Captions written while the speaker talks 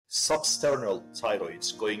substernal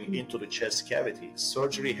thyroids going into the chest cavity,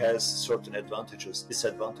 surgery has certain advantages,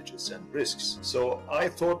 disadvantages, and risks. So I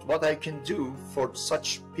thought what I can do for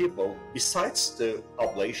such people besides the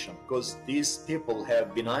ablation, because these people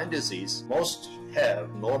have benign disease, most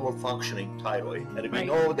have normal functioning thyroid, and we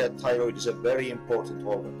know that thyroid is a very important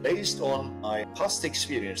organ. Based on my past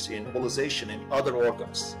experience in embolization in other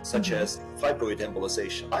organs, such as fibroid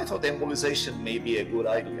embolization, I thought embolization may be a good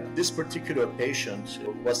idea. This particular patient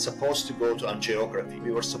was supposed to go to angiography.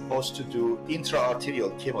 We were supposed to do intra-arterial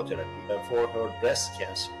chemotherapy for her breast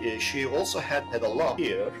cancer. She also had a lump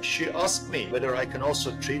here. She asked me whether I can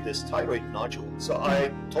also treat this thyroid nodule. So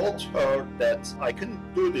I told her that I can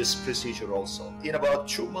do this procedure also. In about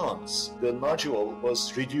 2 months, the nodule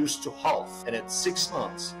was reduced to half, and at 6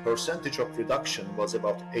 months, percentage of reduction was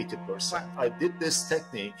about 80%. I did this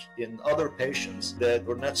technique in other patients that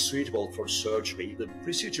were not suitable for surgery. The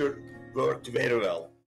procedure worked very well.